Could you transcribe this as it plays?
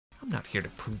I'm not here to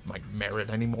prove my merit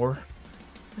anymore.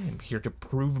 I am here to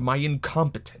prove my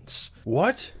incompetence.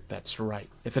 What? That's right.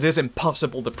 If it isn't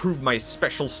possible to prove my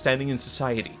special standing in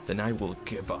society, then I will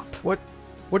give up. What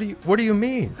do you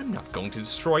mean? I'm not going to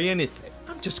destroy anything.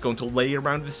 I'm just going to lay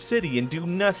around the city and do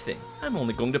nothing. I'm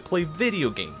only going to play video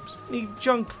games, and eat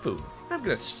junk food. I'm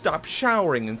going to stop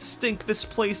showering and stink this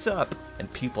place up.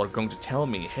 And people are going to tell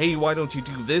me, hey, why don't you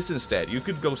do this instead? You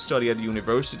could go study at a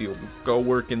university or go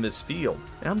work in this field.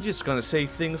 And I'm just going to say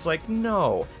things like,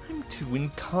 no, I'm too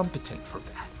incompetent for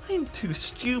that. I'm too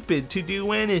stupid to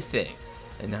do anything.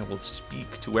 And I will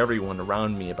speak to everyone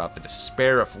around me about the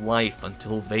despair of life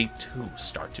until they too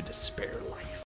start to despair life.